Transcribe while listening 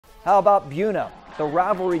How about Buna, the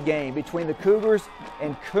rivalry game between the Cougars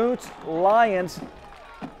and Kountze Lions?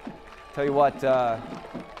 Tell you what, I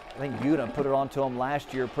think Buna put it on to them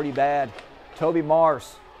last year pretty bad. Toby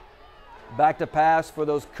Mars, back to pass for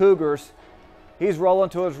those Cougars. He's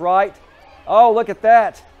rolling to his right. Oh, look at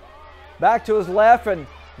that. Back to his left, and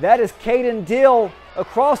that is Caden Dill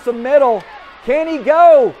across the middle. Can he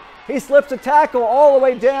go? He slips a tackle all the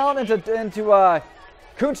way down into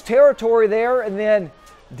Kountze territory there, and then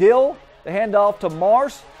Dill, the handoff to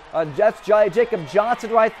Mars. That's Jacob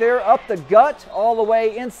Johnson right there, up the gut, all the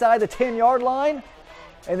way inside the 10-yard line.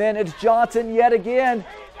 And then it's Johnson yet again.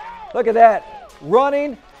 Look at that.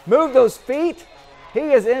 Running, move those feet. He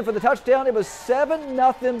is in for the touchdown. It was 7-0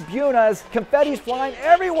 Buna as confetti's flying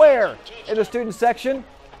everywhere in the student section.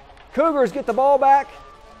 Cougars get the ball back.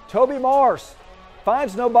 Toby Mars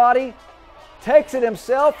finds nobody, takes it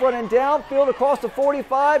himself, running downfield across the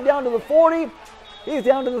 45, down to the 40. He's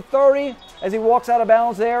down to the 30 as he walks out of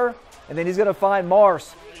bounds there. And then he's going to find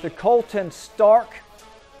Mars to Colton Stark.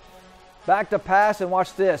 Back to pass, and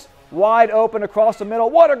watch this. Wide open across the middle.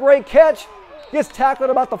 What a great catch. Gets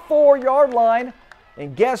tackled about the 4-yard line.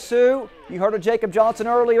 And guess who? You heard of Jacob Johnson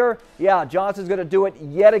earlier. Yeah, Johnson's going to do it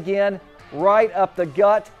yet again. Right up the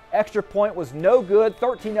gut. Extra point was no good.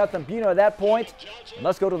 13-0 Buna at that point. And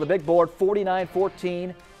let's go to the big board.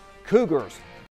 49-14 Cougars